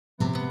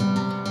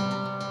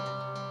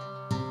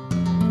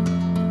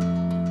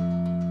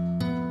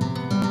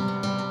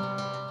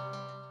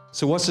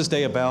So what's this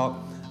day about?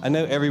 I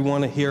know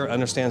everyone here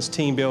understands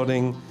team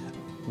building.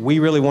 We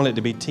really want it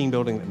to be team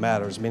building that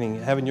matters, meaning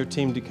having your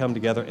team to come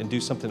together and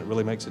do something that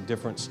really makes a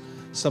difference,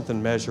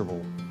 something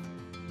measurable.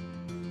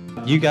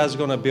 You guys are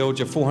going to build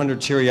your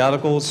 400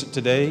 Cheeriodicals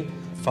today.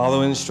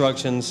 Follow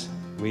instructions.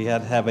 We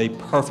had to have a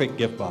perfect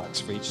gift box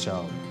for each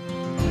child.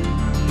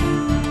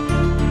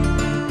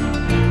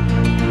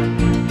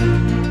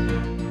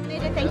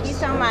 Thank you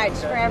so much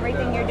for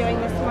everything you're doing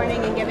this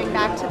morning and giving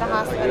back to the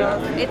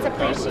hospitals. It's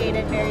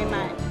appreciated very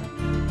much.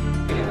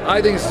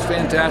 I think it's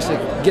fantastic.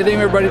 Getting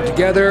everybody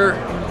together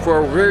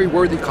for a very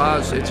worthy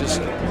cause, it's just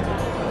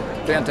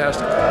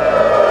fantastic.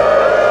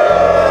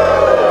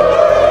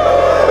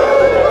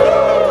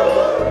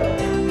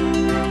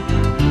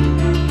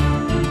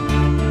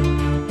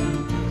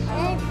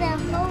 It's a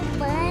whole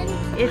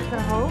bunch. It's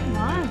the whole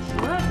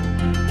bunch, look.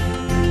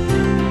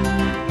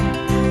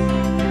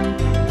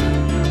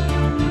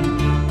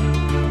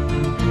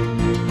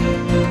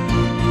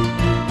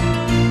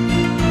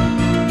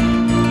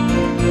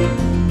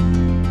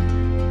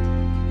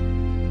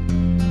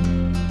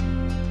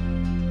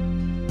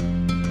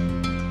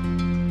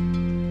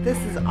 This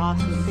is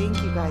awesome.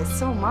 Thank you guys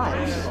so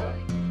much.